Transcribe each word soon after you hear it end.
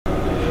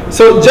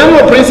So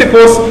general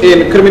principles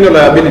in criminal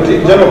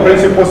liability. General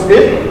principles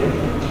in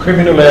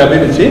criminal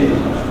liability.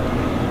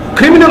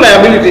 Criminal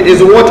liability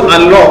is what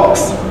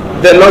unlocks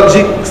the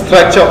logic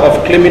structure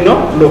of criminal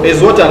law.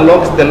 Is what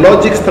unlocks the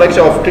logic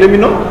structure of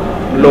criminal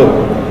law.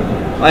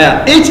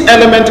 Each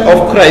element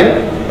of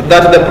crime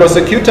that the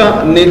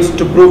prosecutor needs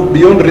to prove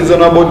beyond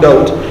reasonable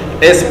doubt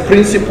is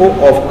principle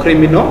of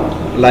criminal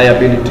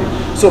liability.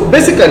 So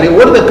basically,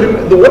 what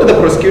the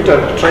prosecutor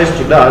tries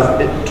to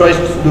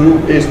do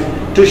is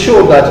to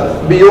show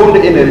that beyond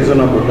any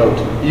reasonable doubt,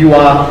 you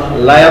are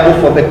liable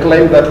for the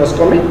crime that was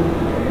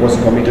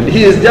committed.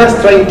 He is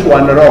just trying to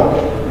unlock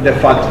the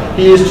fact.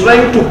 He is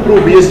trying to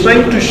prove, he is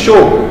trying to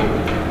show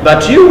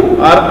that you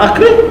are a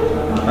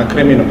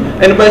criminal.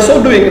 And by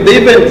so doing,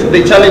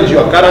 they challenge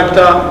your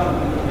character,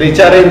 they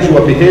challenge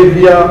your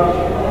behavior,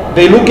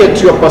 they look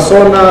at your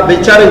persona,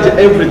 they challenge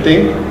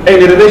everything in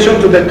relation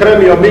to the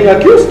crime you are being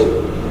accused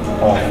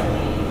of.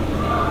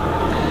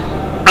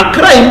 A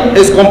crime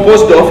is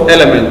composed of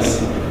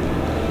elements.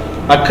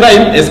 A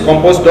crime is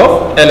composed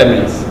of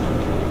elements.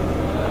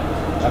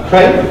 A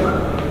crime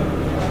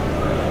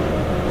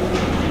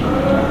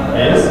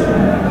is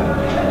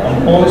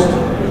composed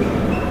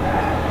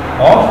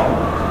of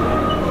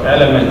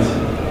elements.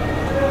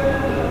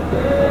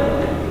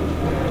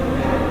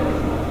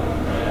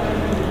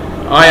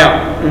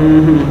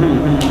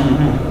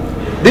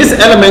 These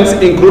elements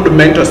include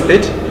mental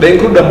state. They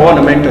include the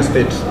more mental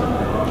state.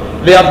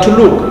 They have to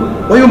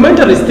look, were you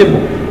mentally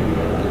stable?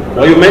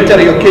 Were you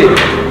mentally okay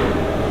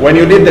when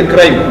you did the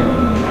crime?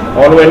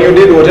 Or when you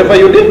did whatever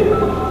you did?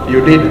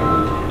 You did.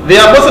 They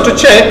are also to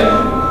check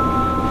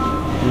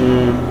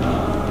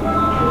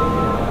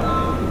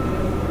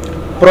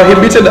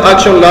prohibited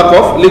action, lack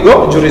of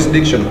legal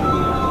jurisdiction.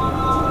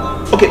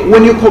 Okay,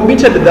 when you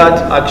committed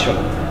that action,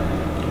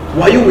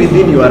 were you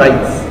within your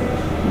rights?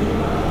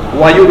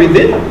 Were you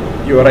within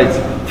your rights?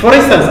 For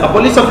instance, a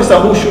police officer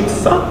who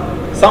shoots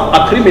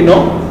a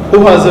criminal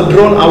who has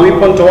drawn a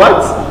weapon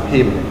towards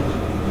him.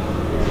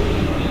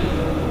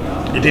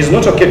 It is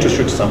not okay to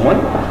shoot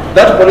someone.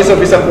 That police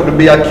officer could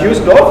be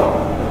accused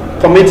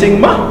of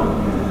committing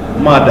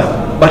murder.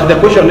 But the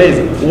question is,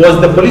 was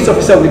the police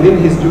officer within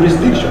his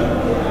jurisdiction?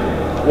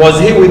 Was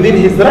he within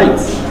his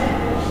rights?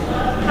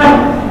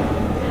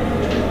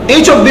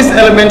 Each of these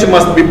elements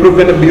must be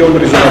proven beyond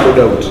reasonable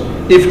doubt.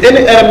 If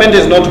any element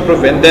is not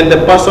proven, then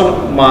the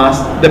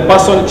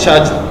person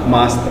charged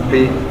must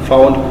be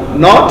found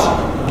not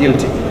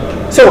guilty.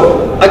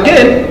 So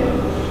again,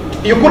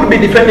 you could be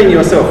defending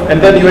yourself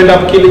and then you end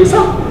up killing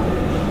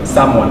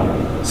someone.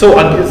 So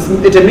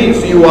it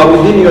means you are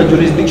within your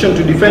jurisdiction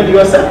to defend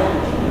yourself.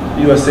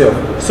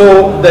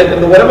 So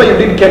whatever you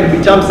did can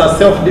be termed as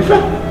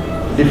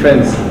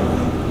self-defense.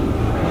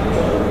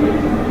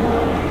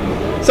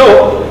 So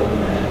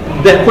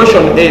the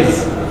question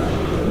is,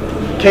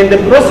 can the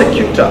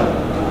prosecutor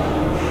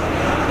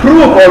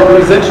prove or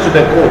present to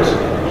the court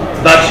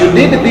that you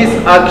did this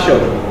action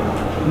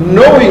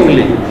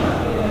knowingly,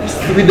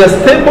 with a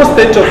stable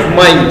state of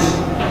mind,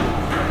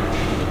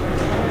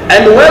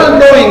 and well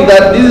knowing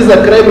that this is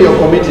a crime you're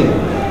committing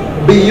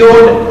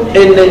beyond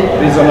any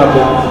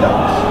reasonable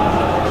doubt?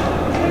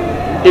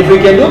 If we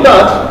can do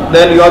that,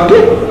 then you are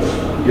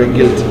you're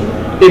guilty.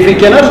 If you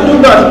cannot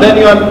do that, then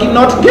you are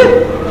not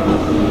guilty.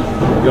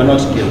 You are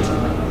not guilty.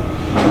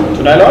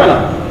 Tunaelewana?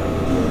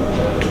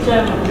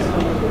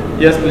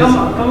 Yes, please.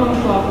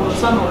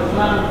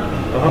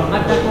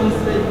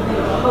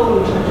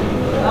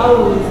 How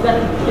is that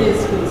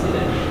case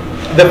considered?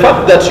 The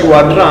fact that you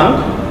are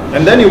drunk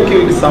and then you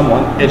killed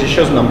someone, it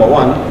shows, number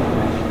one,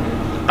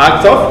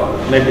 act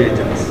of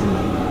negligence.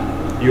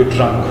 You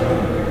drunk.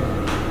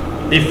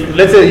 If,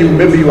 let's say,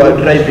 maybe you are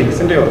driving,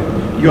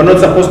 you are not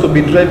supposed to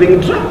be driving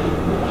drunk.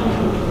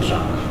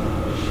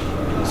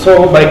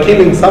 So by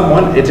killing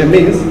someone, it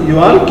means you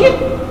are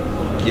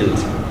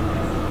guilty.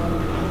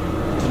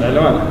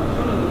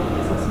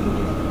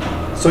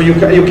 So you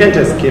can't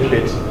escape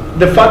it.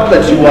 The fact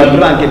that you are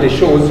drunk, it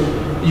shows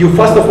you,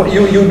 first of all,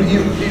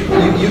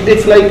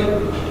 it's like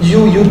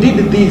you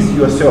did this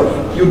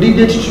yourself. You did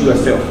it to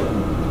yourself.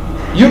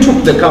 You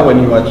took the car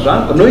when you are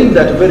drunk, knowing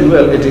that very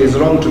well it is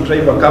wrong to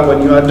drive a car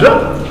when you are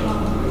drunk.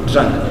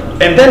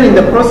 And then in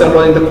the process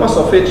or in the course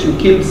of it, you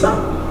killed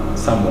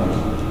someone.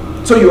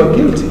 So you are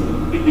guilty.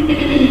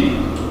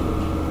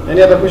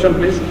 Any other question,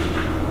 please?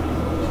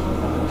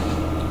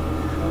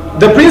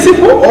 The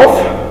principle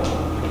of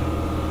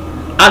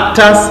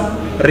actus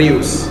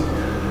reus,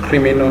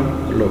 criminal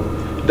law.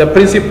 The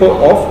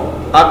principle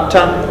of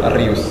acta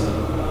reus.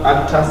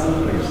 Actus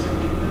reus.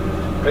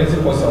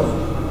 Principles of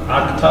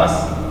actus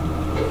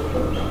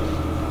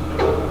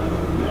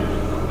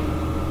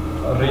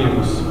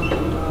reus.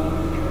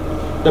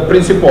 The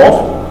principle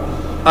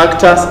of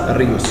actus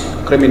reus,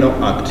 criminal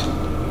act.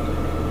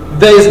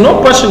 There is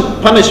no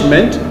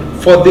punishment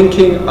for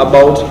thinking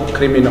about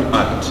criminal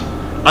act.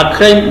 A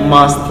crime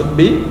must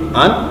be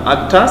an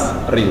actus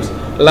reus,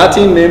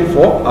 Latin name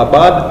for a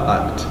bad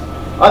act.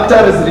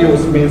 Actus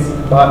reus means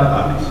bad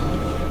act.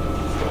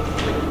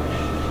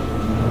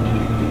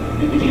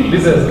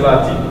 This is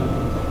Latin.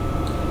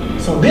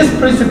 So this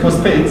principle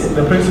states,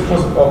 the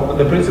principles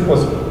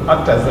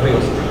act as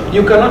reals.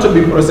 You cannot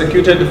be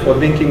prosecuted for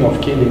thinking of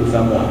killing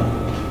someone.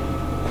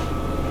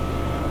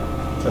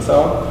 That's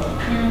how?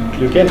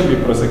 You can't be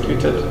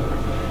prosecuted.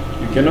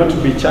 You cannot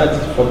be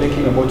charged for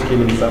thinking about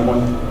killing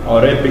someone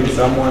or raping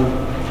someone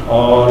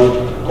or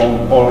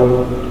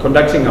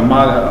conducting a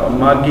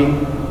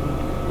mugging.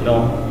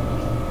 No.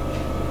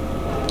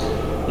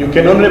 You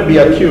can only be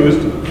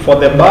accused for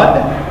the bad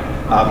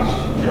act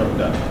you have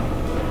done.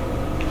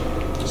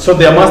 So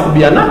there must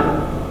be an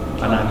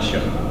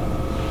action.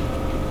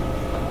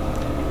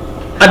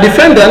 A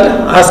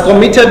defendant has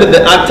committed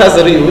the actor's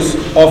reuse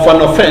of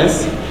an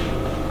offense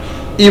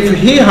if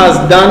he has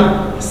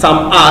done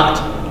some act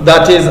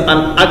that is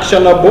an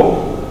action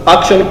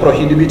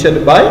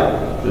prohibited by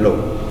law.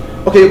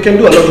 Okay, you can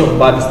do a lot of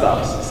bad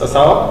stuff.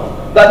 Sasawa?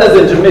 That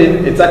doesn't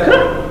mean it's a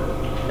crime.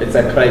 It's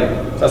a crime.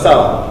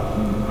 Sasawa?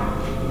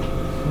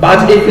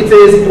 But if it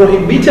is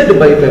prohibited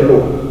by the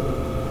law,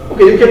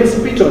 okay, you can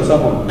spit on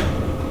someone.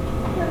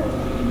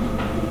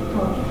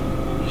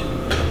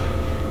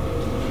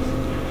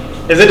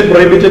 Is it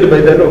prohibited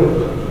by the law?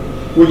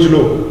 Which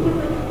law?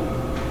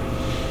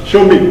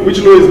 Show me. Which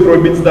law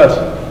prohibits that?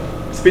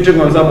 Spitting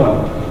on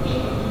someone.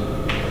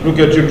 Look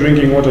at you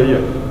drinking water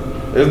here.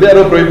 Is there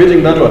no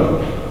prohibiting that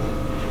one?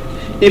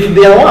 If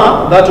there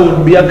were, that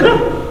would be a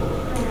crime.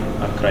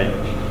 A crime.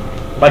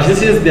 But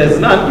since there's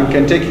none, you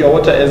can take your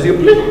water as you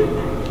please.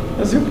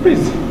 As you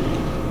please.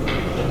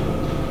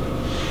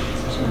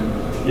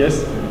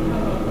 Yes?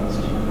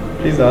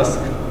 Please ask.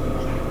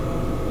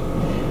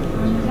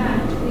 On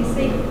that, we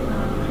say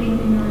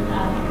criminal,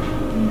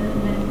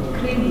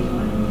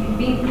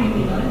 being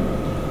criminal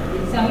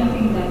is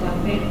something that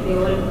affects the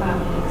whole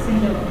public.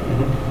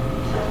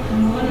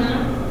 Unaona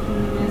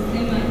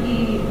tunasema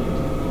hii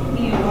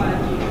word.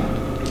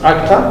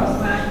 Actor?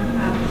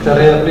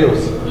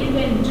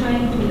 Even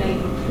trying to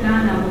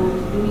plan about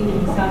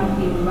doing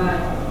something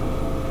bad,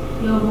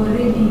 you have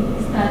already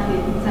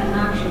started. It's an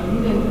action,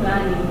 even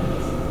planning.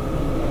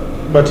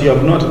 But you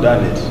have not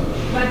done it.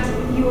 But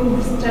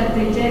you've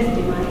strategized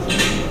it.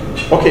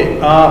 Okay,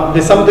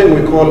 there's something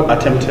we call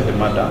attempted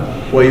murder,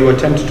 where you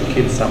attempt to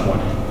kill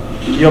someone.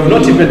 You have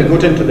not even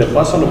gotten to the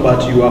person,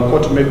 but you are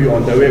caught maybe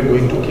on the way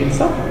going to kill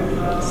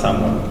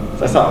someone.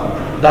 So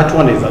that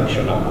one is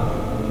actionable.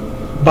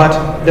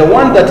 But the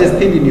one that is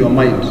still in your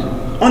mind,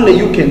 only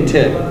you can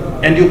tell,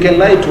 and you can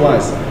lie to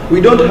us.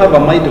 We don't have a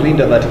mind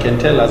reader that can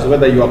tell us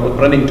whether you are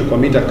planning to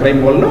commit a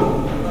crime or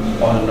not.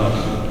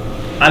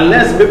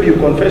 Unless maybe you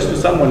confess to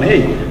someone,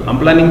 hey, I'm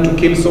planning to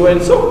kill so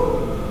and so,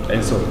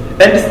 and so.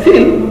 And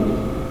still,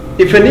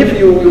 even if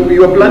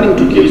you are planning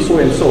to kill so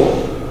and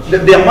so,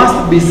 there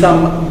must be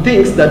some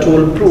things that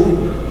will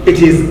prove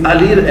it is a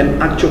real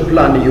and actual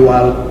plan you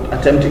are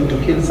attempting to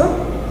kill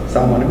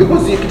someone.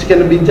 Because it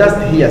can be just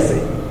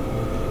hearsay.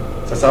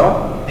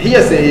 So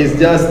hearsay is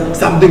just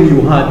something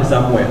you heard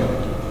somewhere.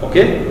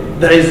 Okay?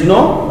 There is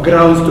no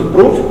grounds to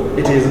prove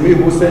it is me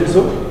who said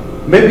so.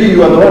 Maybe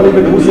you are the one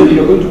even who said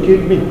you are going to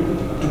kill me,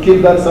 to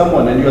kill that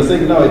someone, and you are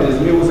saying now it is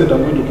me who said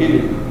I'm going to kill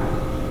him.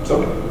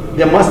 So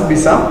there must be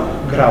some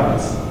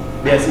grounds.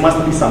 There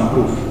must be some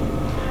proof.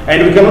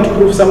 And we cannot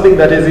prove something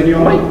that is in your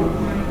mind.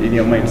 In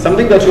your mind.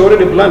 Something that you're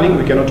already planning,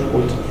 we cannot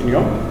put in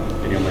your mind.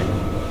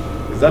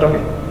 Is that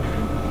okay?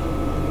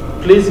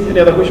 Please, any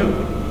other question?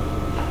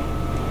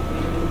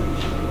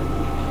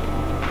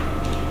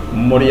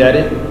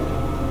 Moriare?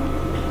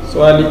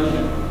 Swali?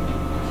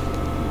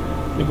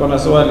 Niko na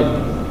swali.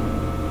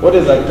 What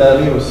is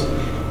Actarius?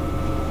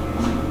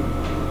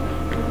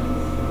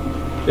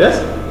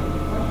 Yes?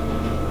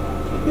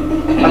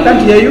 I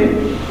can't hear you.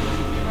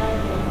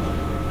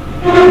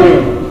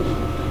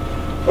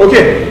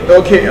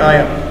 Okay,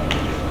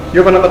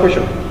 you have another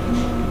question?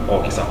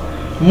 Okay, sir.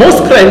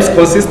 Most crimes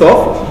consist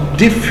of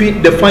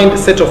defined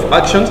set of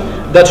actions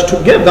that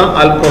together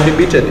are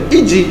prohibited.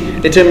 E.g.,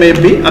 it may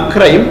be a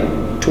crime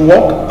to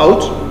walk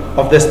out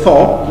of the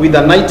store with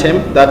an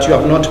item that you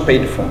have not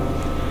paid for.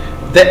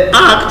 The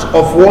act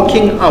of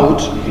walking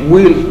out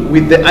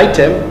with the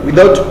item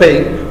without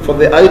paying for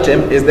the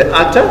item is the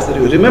actor's.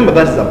 Remember,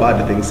 that is a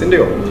bad thing, Cindy.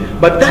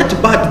 But that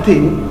bad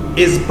thing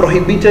is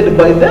prohibited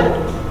by the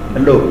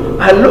law.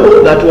 A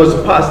law that was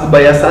passed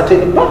by a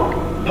certain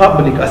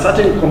public, a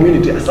certain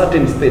community, a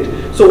certain state.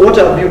 So what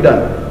have you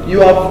done?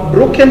 You have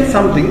broken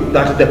something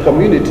that the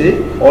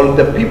community or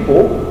the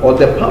people or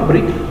the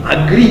public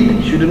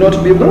agreed should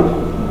not be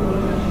broken.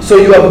 So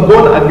you have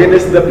gone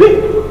against the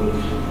people.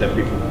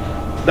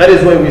 That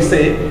is why we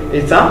say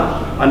it's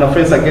an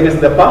offense against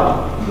the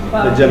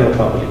general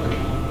public.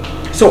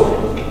 So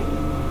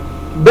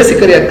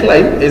basically, a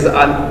crime is an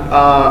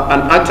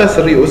actor's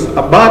reuse,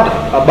 a bad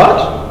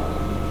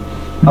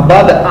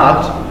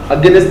act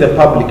against the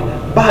public,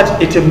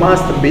 but it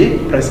must be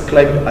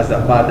prescribed as a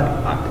bad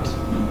act.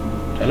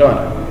 Hello?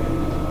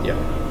 Yeah.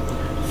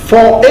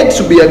 For it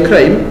to be a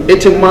crime,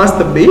 it must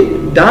be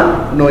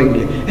done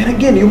knowingly. And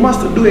again, you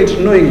must do it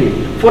knowingly.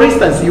 For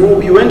instance,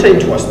 you enter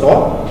into a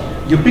store,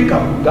 you pick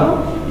up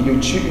gum, you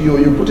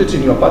put it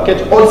in your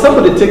pocket, or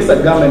somebody takes a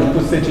gum and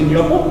puts it in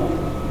your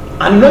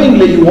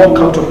Unknowingly, you walk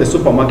out of the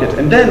supermarket,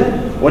 and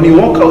then when you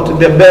walk out,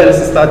 the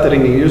bells start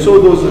ringing. You saw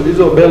these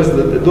are bells,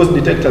 those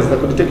detectors that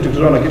could detect you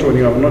when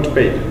you have not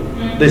paid.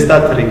 They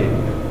start ringing.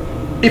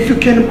 If you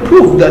can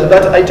prove that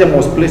that item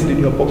was placed in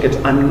your pocket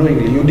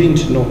unknowingly, you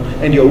didn't know,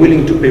 and you're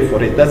willing to pay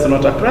for it, that's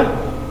not a crime.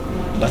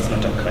 That's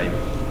not a crime.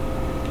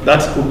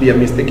 That could be a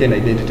mistaken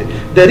identity.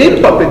 The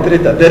real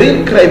perpetrator, the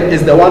real crime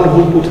is the one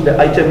who put the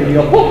item in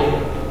your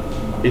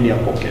pocket. In your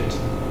pocket.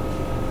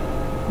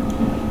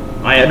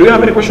 Aya, do you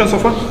have any questions so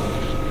far?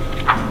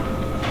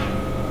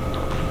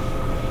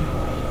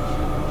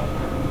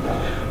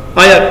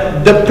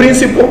 Aya, the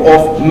principle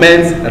of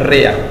mens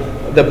rea.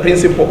 The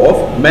principle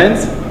of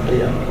mens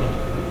rea.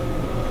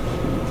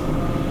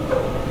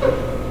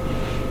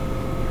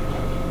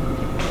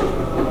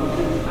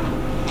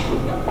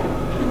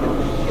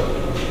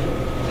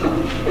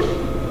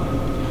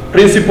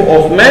 Principle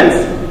of mens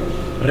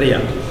rea.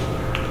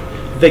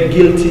 The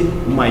guilty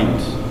mind.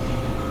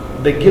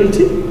 The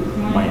guilty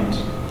mind.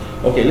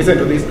 Okay, listen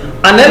to this.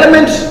 An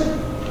element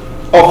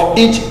of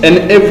each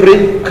and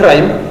every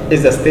crime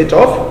is a state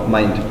of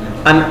mind.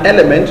 An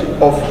element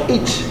of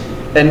each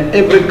and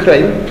every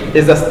crime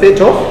is a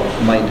state of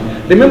mind.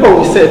 Remember,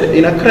 we said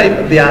in a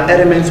crime there are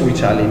elements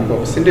which are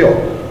involved,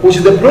 which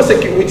is the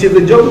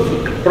job of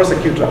the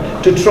prosecutor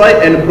to try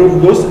and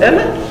prove those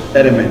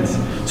elements.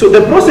 So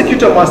the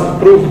prosecutor must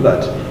prove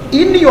that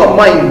in your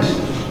mind,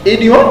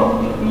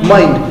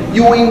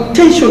 you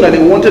intentionally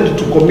wanted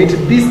to commit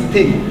this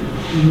thing,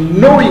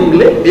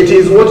 knowingly it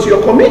is what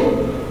you're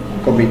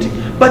committing.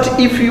 But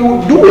if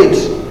you do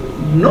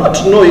it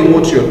not knowing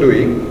what you're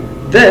doing,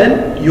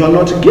 then you are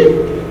not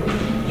guilty.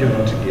 You're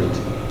not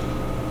guilty.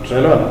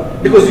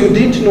 Because you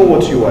didn't know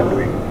what you are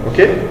doing.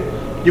 Okay?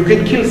 You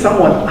can kill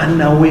someone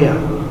unaware.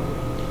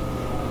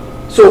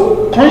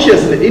 So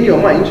consciously in your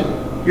mind,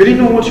 you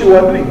didn't know what you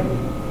were doing.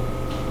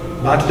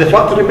 But the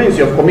fact remains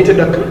you have committed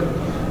a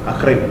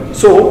crime.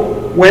 So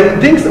when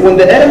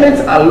the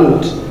elements are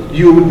looked,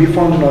 you will be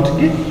found not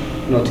guilty.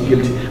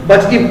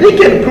 But if they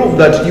can prove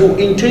that you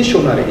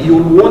intentionally, you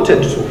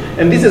wanted to,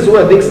 and this is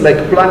where things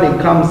like planning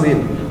comes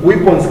in,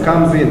 weapons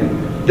comes in,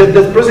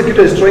 the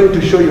prosecutor is trying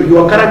to show you,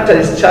 your character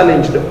is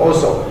challenged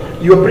also.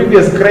 Your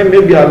previous crime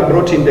maybe are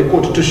brought in the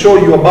court to show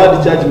your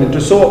bad judgment, to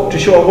show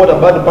what a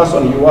bad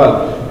person you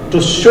are,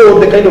 to show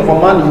the kind of a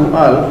man you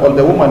are or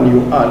the woman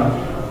you are.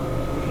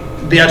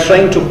 They are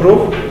trying to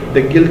prove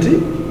the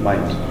guilty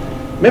mind.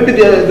 Maybe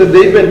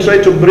they even try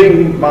to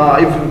bring,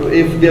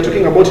 if they are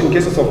talking about in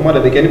cases of murder,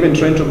 they can even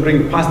try to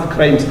bring past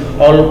crimes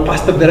or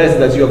past the rest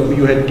that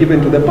you had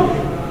given to the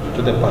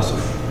person.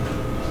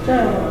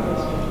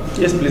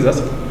 Yes, please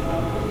ask.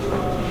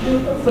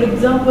 For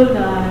example,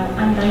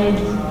 underage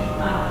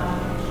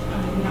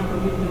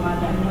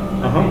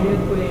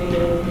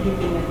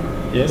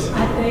yes.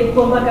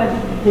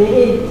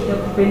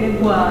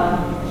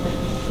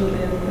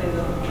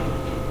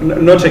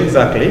 Not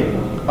exactly.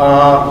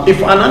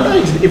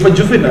 If a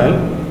juvenile,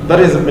 that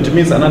is, which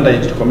means an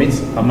underage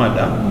commits a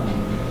murder,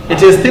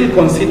 it is still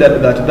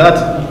considered that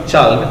that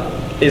child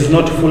is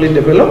not fully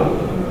developed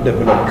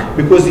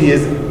because he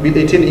is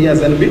 18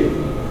 years and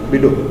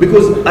below.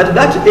 Because at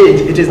that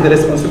age, it is the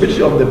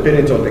responsibility of the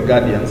parents or the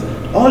guardians,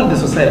 all the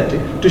society,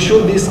 to show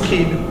this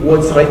kid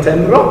what's right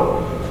and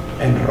wrong.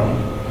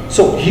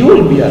 So he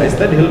will be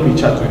arrested, he will be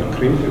charged with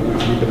crime,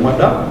 with the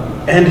murder,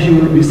 and he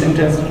will be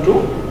sentenced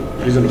to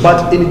prison.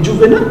 But in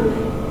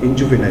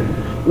juvenile,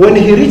 when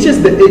he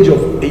reaches the age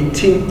of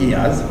 18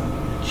 years,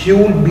 he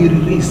will be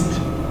released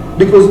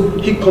because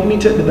he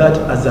committed that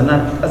as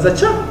a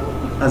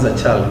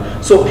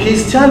child. So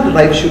his child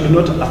life should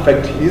not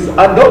affect his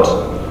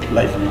adult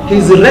life.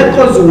 His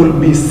records will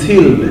be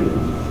sealed.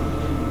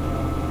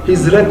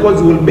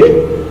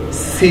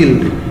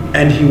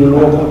 And he will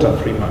walk out a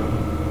free man.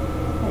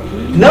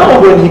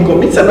 Now when he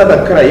commits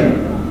another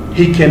crime,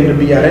 he can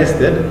be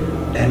arrested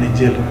and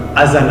jailed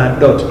as an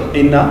adult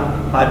in an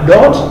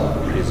adult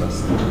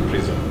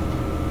prison.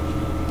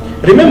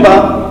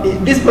 Remember,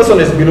 this person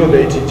is below the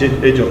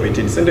age of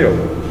 18.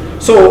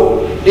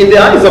 So in the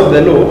eyes of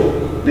the law,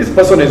 this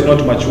person is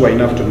not mature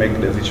enough to make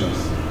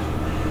decisions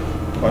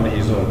on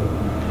his own.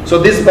 So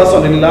this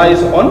person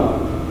relies on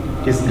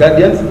his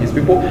guardians, his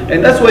people,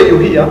 and that's why you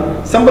hear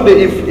somebody,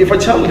 if a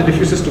child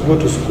refuses to go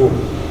to school,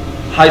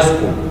 high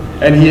school,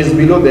 and he is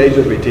below the age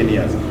of 18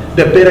 years,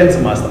 the parents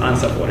must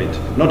answer for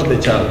it, not the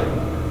child.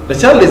 The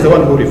child is the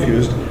one who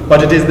refused,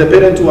 but it is the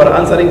parents who are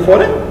answering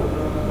for it.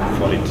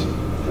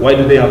 Why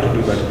do they have to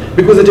do that?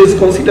 Because it is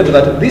considered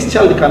that this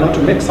child cannot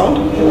make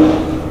sound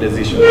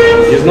decisions.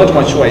 He is not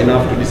mature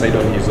enough to decide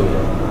on his own.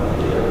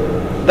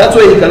 That's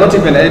why he cannot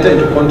even enter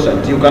into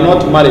contract. You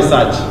cannot marry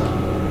such.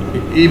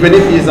 Even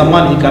if he is a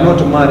man, he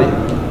cannot marry.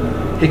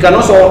 He can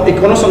also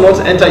not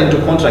enter into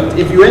contract.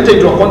 If you enter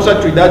into a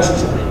contract with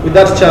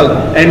that child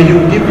and you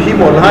give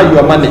him or her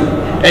your money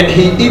and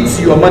he eats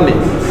your money,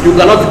 you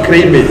cannot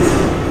claim it.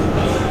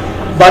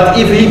 But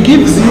if he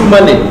gives you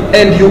money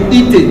and you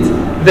eat it,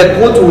 the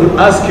court will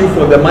ask you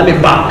for the money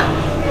back.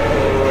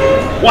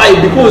 Why?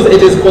 Because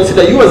it is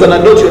considered you as an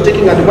adult, you are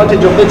taking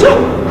advantage of the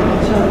child.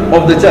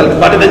 of the child,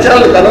 but the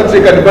child cannot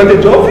take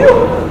advantage of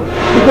you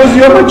because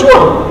you are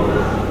mature.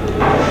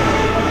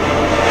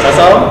 That's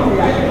how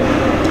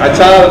a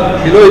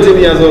child below 18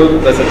 years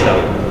old, that's a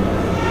child.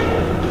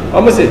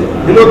 Almost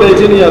below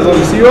 18 years old,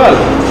 you see you are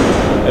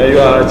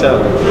a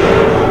child.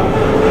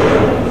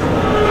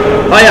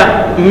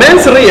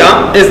 Mens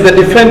rea is the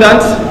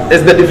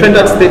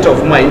defendant's state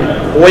of mind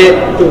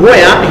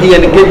where he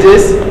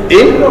engages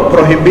in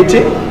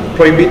prohibited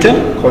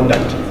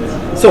conduct.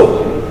 So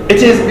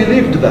it is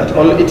believed that,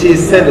 or it is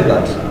said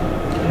that,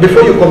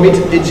 before you commit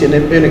each and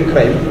any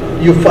crime,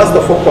 you first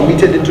of all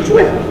committed it to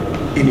where?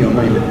 In your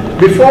mind.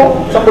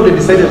 Before somebody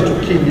decided to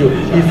kill you,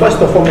 he first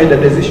of all made a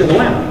decision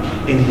where?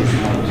 In his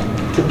mind.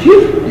 To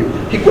kill you.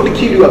 He could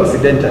kill you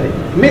accidentally,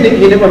 meaning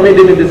he never made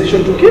any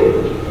decision to kill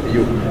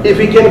you. If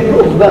he can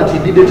prove that he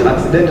did it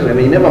accidentally and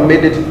he never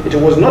made it, it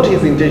was not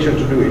his intention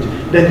to do it,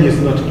 then he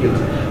is not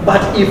guilty.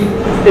 But if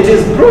it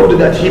is proved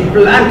that he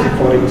planned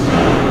for it,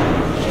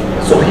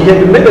 so he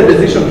had made a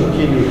decision to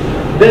kill you,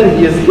 then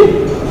he is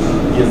guilty.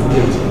 He is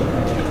guilty.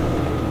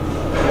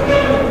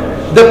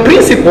 The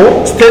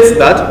principle states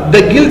that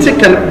the guilt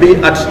can be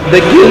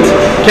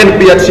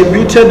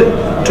attributed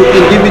to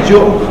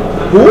individual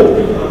who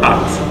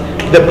acts.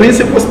 The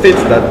principle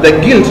states that the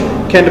guilt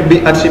can be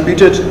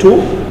attributed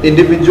to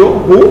individual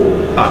who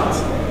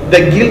acts.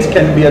 The guilt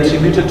can be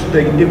attributed to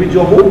the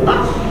individual who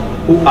acts.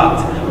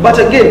 But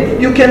again,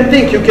 you can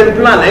think, you can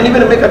plan, and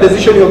even make a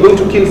decision you're going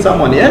to kill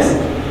someone, yes?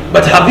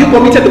 But have you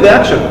committed the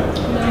action? No.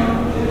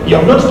 You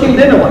have not killed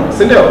anyone,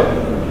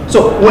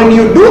 so when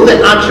you do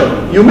the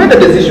action, you made a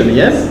decision,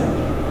 yes?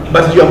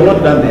 But you have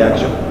not done the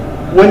action.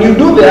 When you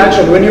do the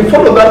action, when you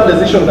follow that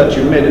decision that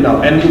you made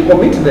now, and you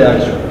commit the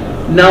action,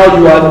 now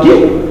you are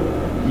guilty.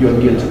 You are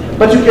guilty.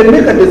 But you can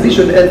make a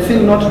decision and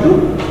still not do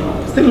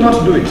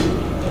it.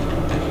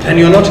 And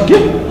you're not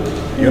guilty.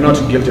 You're not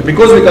guilty.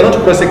 Because we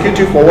cannot prosecute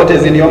you for what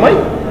is in your mind.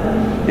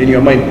 In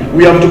your mind.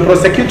 We have to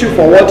prosecute you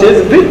for what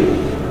is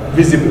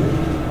visible.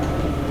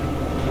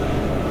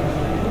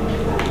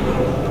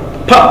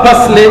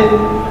 Purposely.